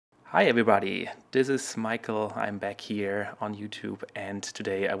Hi everybody, this is Michael. I'm back here on YouTube, and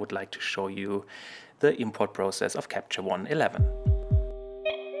today I would like to show you the import process of CaptureOne 11.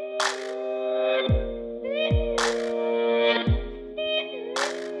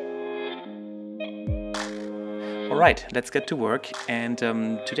 Alright, let's get to work. And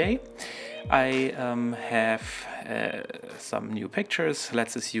today I have some new pictures.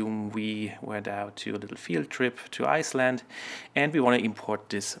 Let's assume we went out to a little field trip to Iceland and we want to import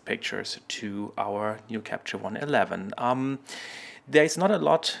these pictures to our new CaptureOne 11. There is not a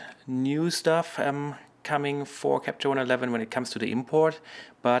lot new stuff coming for CaptureOne 11 when it comes to the import,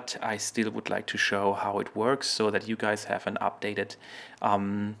 but I still would like to show how it works so that you guys have an updated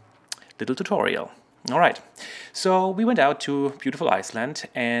little tutorial. Alright, so we went out to beautiful Iceland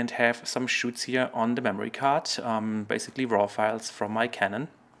and have some shoots here on the memory card, basically raw files from my Canon.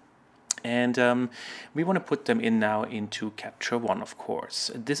 And we want to put them in now into CaptureOne, of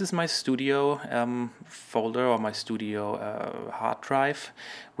course. This is my studio folder, or my studio hard drive,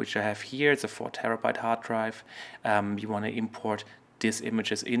 which I have here. It's a 4 terabyte hard drive. You want to import these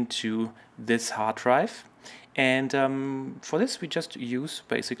images into this hard drive. And for this we just use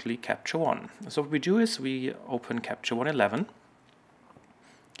basically CaptureOne. So what we do is we open CaptureOne 11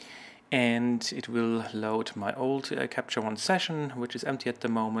 and it will load my old CaptureOne session, which is empty at the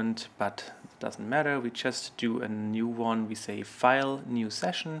moment, but it doesn't matter. We just do a new one. We say File, New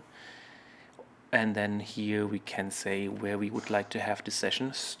Session, and then here we can say where we would like to have the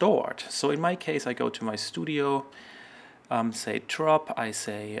session stored. So in my case I go to my studio, say drop, I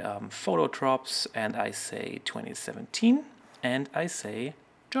say photo drops, and I say 2017, and I say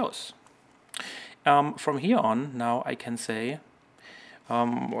Joe's. From here on, now I can say,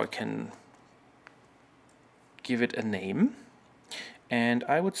 or I can give it a name, and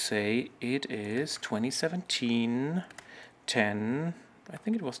I would say it is 2017 10, I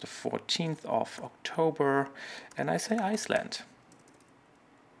think it was the 14th of October, and I say Iceland.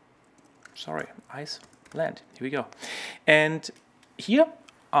 Sorry, Iceland. Here we go. And here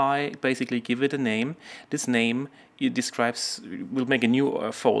I basically give it a name. This name will make a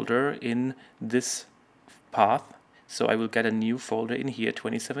new folder in this path. So I will get a new folder in here,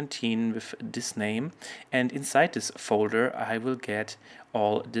 2017, with this name. And inside this folder I will get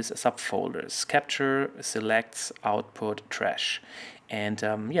all these subfolders: capture, selects, output, trash. And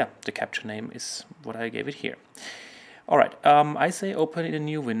yeah, the capture name is what I gave it here. Alright, I say open in a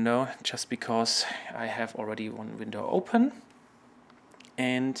new window just because I have already one window open.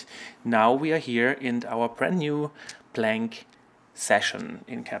 And now we are here in our brand new blank session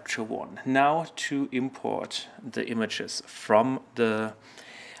in CaptureOne. Now to import the images from the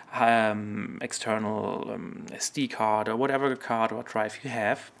external SD card or whatever card or drive you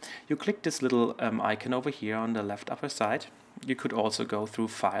have, you click this little icon over here on the left upper side. You could also go through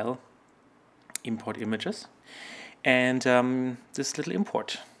File, Import Images, and this little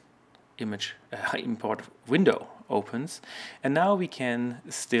import window opens, and now we can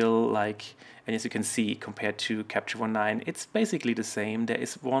still, and as you can see, compared to CaptureOne 9, it's basically the same. There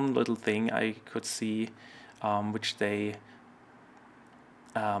is one little thing I could see which they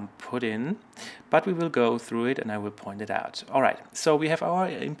put in, but we will go through it and I will point it out. Alright, so we have our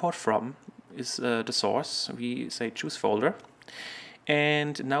import from is the source. We say choose folder,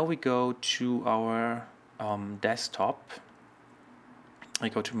 and now we go to our desktop. I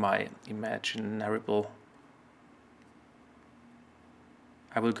go to my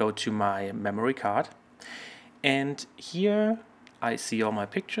I will go to my memory card, and here I see all my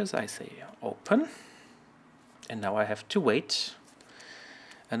pictures. I say open, and now I have to wait,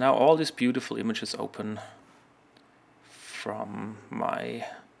 and now all these beautiful images open from my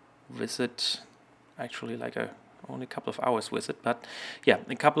visit. Actually, only a couple of hours visit, but yeah,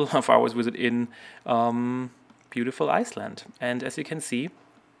 a couple of hours visit in beautiful Iceland. And as you can see,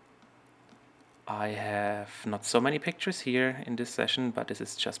 I have not so many pictures here in this session, but this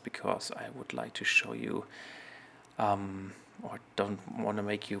is just because I would like to show you or don't want to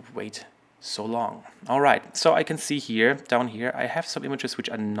make you wait so long. Alright, so I can see here, down here, I have some images which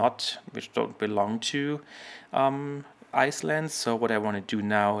don't belong to Iceland. So what I want to do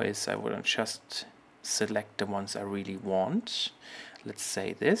now is I want to just select the ones I really want. Let's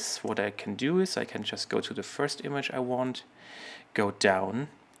say this. What I can do is I can just go to the first image I want, go down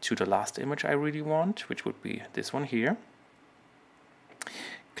to the last image I really want, which would be this one here.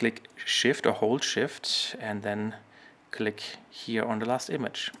 Click Shift or hold Shift, and then click here on the last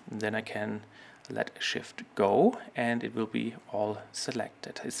image. And then I can let Shift go, and it will be all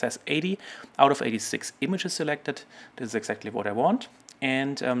selected. It says 80 out of 86 images selected. This is exactly what I want.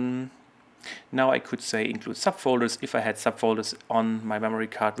 And Now I could say include subfolders if I had subfolders on my memory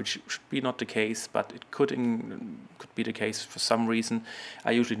card, which should be not the case, but it could be the case for some reason.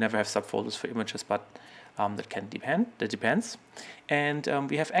 I usually never have subfolders for images, but that depends. And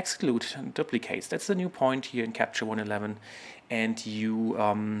we have exclude duplicates. That's the new point here in CaptureOne 11, and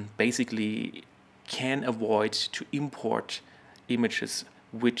you basically can avoid to import images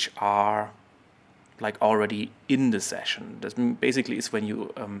which are like already in the session. That basically is when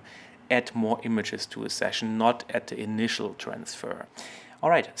you add more images to a session, not at the initial transfer. All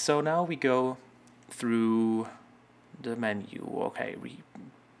right, so now we go through the menu. Okay, we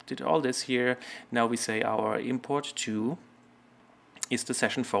did all this here. Now we say our import to is the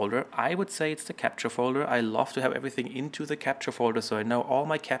session folder. I would say it's the capture folder. I love to have everything into the capture folder, so I know all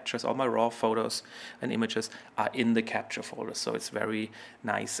my captures, all my raw photos and images are in the capture folder. So it's very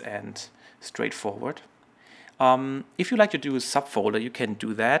nice and straightforward. If you like to do a subfolder, you can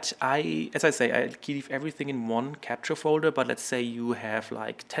do that. As I say, I keep everything in one capture folder, but let's say you have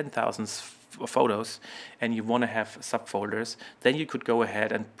like 10,000 photos and you want to have subfolders, then you could go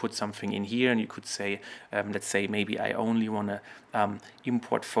ahead and put something in here, and you could say, let's say maybe I only want to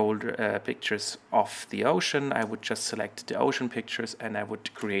import folder pictures of the ocean. I would just select the ocean pictures and I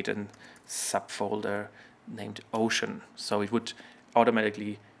would create a subfolder named ocean. So it would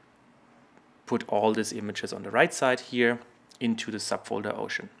automatically put all these images on the right side here into the subfolder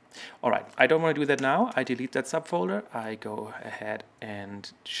ocean. All right, I don't want to do that now. I delete that subfolder. I go ahead and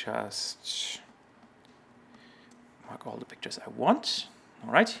just mark all the pictures I want.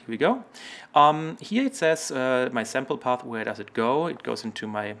 All right, here we go. Here it says my sample path, where does it go? It goes into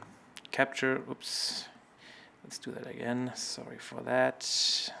my capture. Oops, let's do that again. Sorry for that.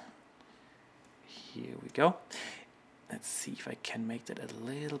 Here we go. Let's see if I can make that a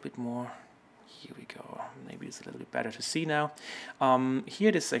little bit more. Here we go. Maybe it's a little bit better to see now. Here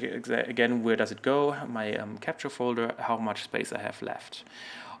it is again, where does it go? My capture folder, how much space I have left.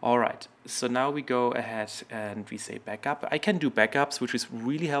 All right, so now we go ahead and we say backup. I can do backups, which is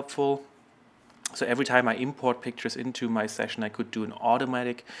really helpful. So every time I import pictures into my session, I could do an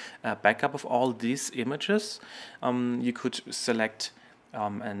automatic backup of all these images. You could select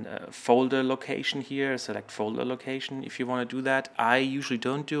folder location here, select folder location if you want to do that. I usually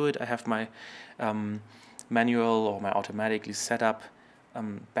don't do it. I have my manual or my automatically set up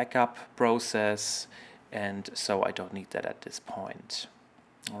backup process, and so I don't need that at this point.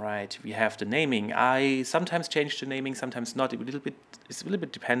 All right, we have the naming. I sometimes change the naming, sometimes not. It's a little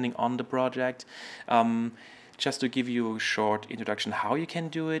bit depending on the project. Just to give you a short introduction how you can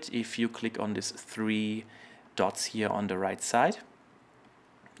do it, if you click on these 3 dots here on the right side,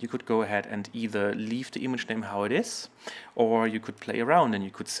 you could go ahead and either leave the image name how it is, or you could play around and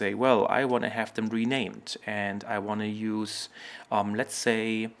you could say, well, I want to have them renamed, and I want to use, let's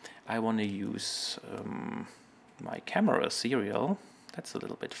say, I want to use my camera serial. That's a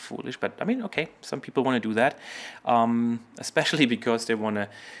little bit foolish, but I mean, okay, some people want to do that, especially because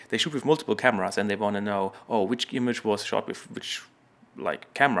they shoot with multiple cameras and they want to know, oh, which image was shot with which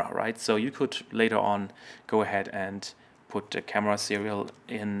like camera, right? So you could later on go ahead and put the camera serial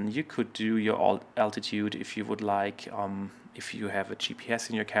in. You could do your altitude if you would like, if you have a GPS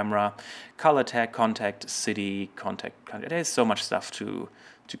in your camera, color tag, contact, city, contact. There's so much stuff to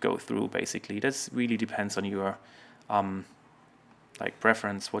go through. Basically, this really depends on your like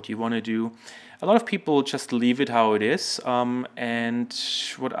preference, what you want to do. A lot of people just leave it how it is, and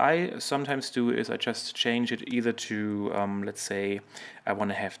what I sometimes do is I just change it either to let's say I want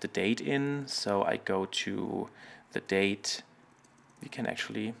to have the date in, so I go to the date. We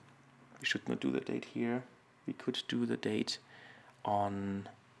should not do the date here. We could do the date on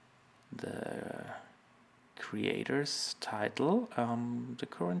the creator's title, the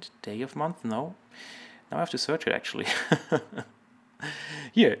current day of month. No, now I have to search it actually.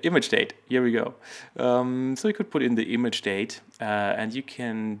 Here, image date. Here we go. So you could put in the image date, and you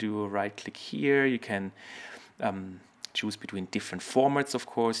can do a right click here. You can choose between different formats, of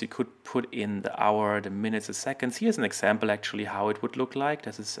course. You could put in the hour, the minutes, the seconds. Here's an example actually how it would look like.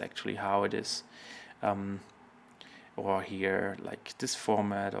 This is actually how it is. Or here, like this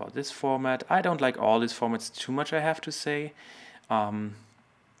format or this format. I don't like all these formats too much, I have to say.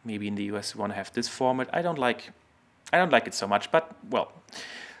 Maybe in the US you want to have this format. I don't like it so much, but well,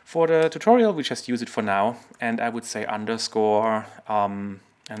 for the tutorial we just use it for now, and I would say underscore, and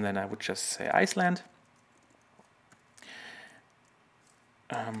then I would just say Iceland.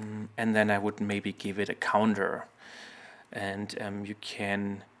 And then I would maybe give it a counter, and you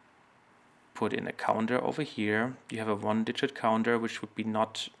can put in a counter over here. You have a 1-digit counter, which would be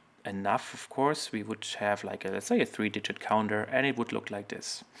not enough, of course, we would have like let's say a 3-digit counter, and it would look like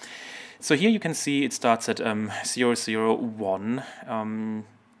this. So here you can see it starts at 001,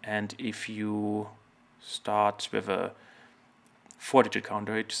 and if you start with a 4-digit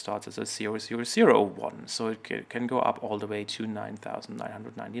counter, it starts as a 0001, so it can go up all the way to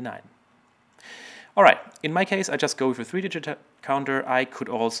 9,999. All right, in my case, I just go with a 3-digit counter. I could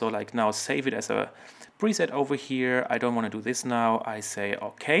also like now save it as a preset over here. I don't want to do this now. I say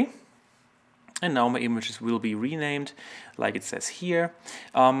OK. And now my images will be renamed like it says here.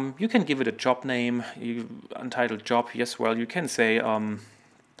 You can give it a job name, untitled job. Yes, well, you can say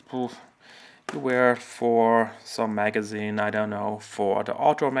you wear for some magazine, I don't know, for the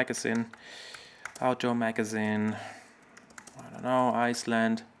outdoor magazine, I don't know,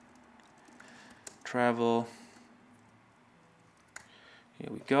 Iceland, travel.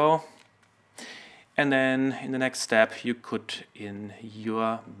 Here we go. And then in the next step, you could in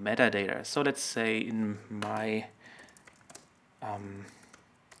your metadata. So let's say in my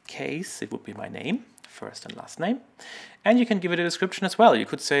case, it would be my name, first and last name. And you can give it a description as well. You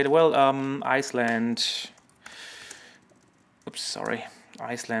could say, well, Iceland,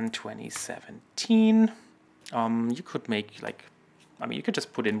 Iceland 2017. You could make like, you could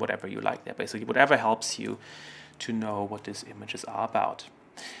just put in whatever you like there, basically, whatever helps you to know what these images are about.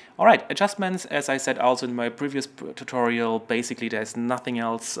 All right, adjustments, as I said also in my previous tutorial, basically there's nothing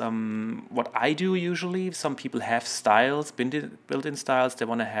else. What I do usually, some people have styles, built-in styles, they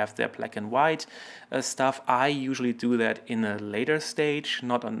want to have their black and white stuff. I usually do that in a later stage,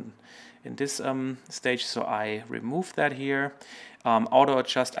 not in this stage, so I remove that here. Auto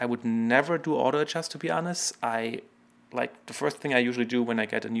adjust, I would never do auto adjust, to be honest. Like the first thing I usually do when I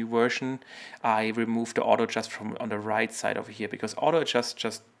get a new version, I remove the auto adjust from on the right side over here, because auto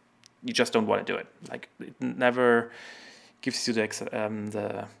adjust you just don't want to do it. Like it never gives you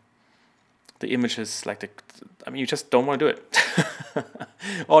the images like you just don't want to do it.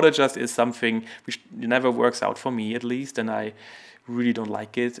 Auto adjust is something which never works out for me, at least, and I really don't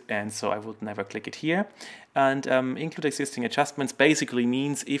like it, and so I would never click it here. And include existing adjustments basically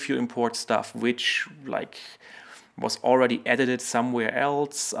means if you import stuff which like was already edited somewhere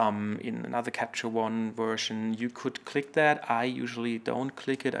else in another CaptureOne version, you could click that. I usually don't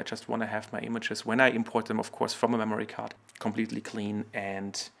click it. I just want to have my images, when I import them, of course, from a memory card, completely clean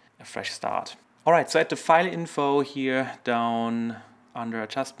and a fresh start. All right, so at the file info here down under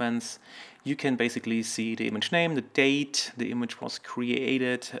adjustments, you can basically see the image name, the date the image was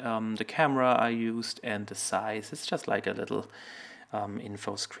created, the camera I used, and the size. It's just like a little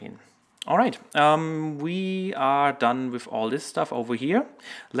info screen. All right, we are done with all this stuff over here.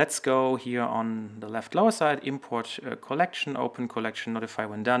 Let's go here on the left lower side, import collection, open collection, notify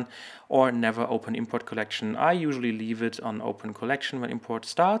when done, or never open import collection. I usually leave it on open collection when import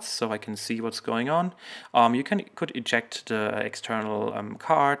starts, so I can see what's going on. You could eject the external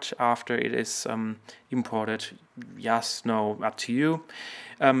card after it is imported. Yes, no, up to you.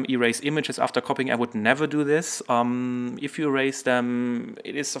 Erase images after copying. I would never do this. If you erase them,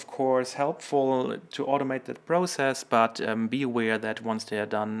 it is of course helpful to automate that process, but be aware that once they are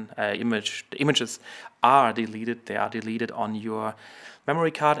done, the images are deleted. They are deleted on your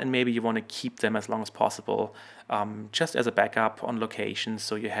memory card, and maybe you want to keep them as long as possible, just as a backup on location,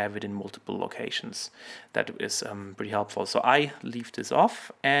 so you have it in multiple locations. That is pretty helpful. So I leave this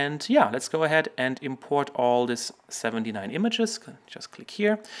off, and yeah, let's go ahead and import all this 79 images. Just click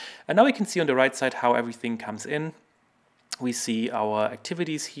here, and now we can see on the right side how everything comes in. We see our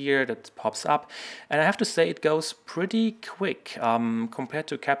activities here that pops up, and I have to say it goes pretty quick compared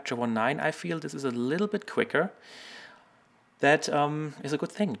to CaptureOne 9. I feel this is a little bit quicker. That is a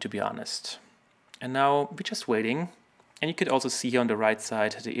good thing, to be honest. And now we're just waiting. And you could also see here on the right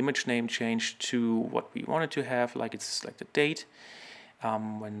side the image name changed to what we wanted to have, like it's like the date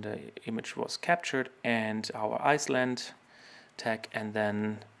when the image was captured, and our Iceland tag, and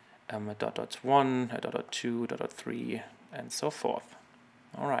then a .1, a .2, .3, and so forth.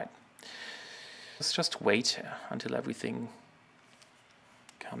 All right. Let's just wait until everything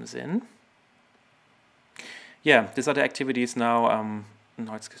comes in. Yeah, these are the activities now.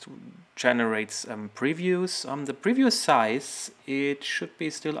 Now it generates previews. The preview size, it should be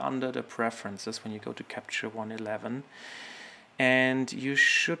still under the preferences when you go to CaptureOne 11. And you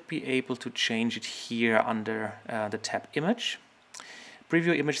should be able to change it here under the tab image.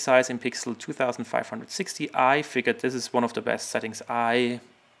 Preview image size in pixel 2560. I figured this is one of the best settings I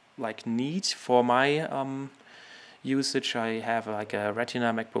need for my usage. I have like a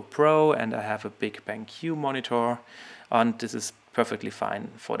Retina MacBook Pro, and I have a big BenQ monitor, and this is perfectly fine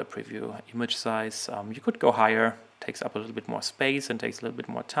for the preview image size. You could go higher, takes up a little bit more space and takes a little bit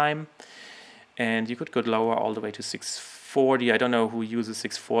more time. And you could go lower all the way to 640. I don't know who uses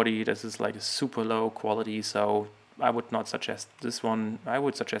 640. This is like a super low quality, so I would not suggest this one. I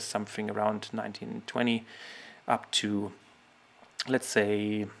would suggest something around 1920 up to, let's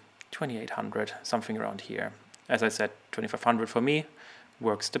say, 2800, something around here. As I said, 2500 for me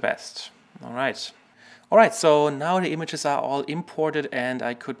works the best. All right. All right, so now the images are all imported and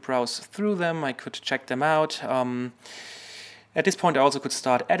I could browse through them. I could check them out. At this point, I also could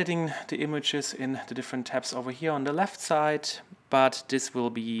start editing the images in the different tabs over here on the left side, but this will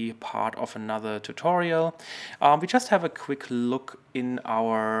be part of another tutorial. We just have a quick look in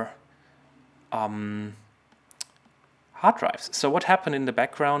our hard drives. So what happened in the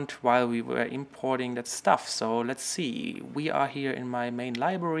background while we were importing that stuff? So let's see. We are here in my main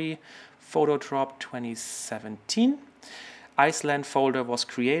library, Photodrop 2017. Iceland folder was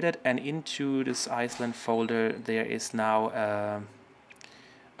created, and into this Iceland folder there is now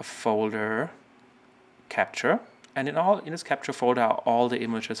a folder capture, and in this capture folder are all the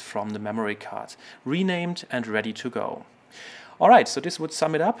images from the memory card, renamed and ready to go. Alright, so this would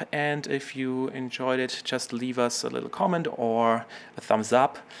sum it up, and if you enjoyed it, just leave us a little comment or a thumbs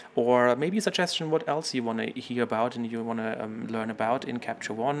up, or maybe a suggestion what else you want to hear about and you want to learn about in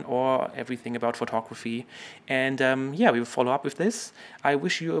CaptureOne, or everything about photography. And yeah, we will follow up with this. I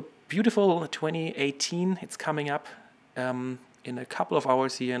wish you a beautiful 2018. It's coming up in a couple of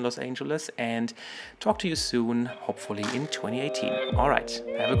hours here in Los Angeles, and talk to you soon, hopefully in 2018. Alright,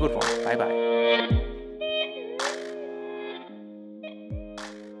 have a good one. Bye bye.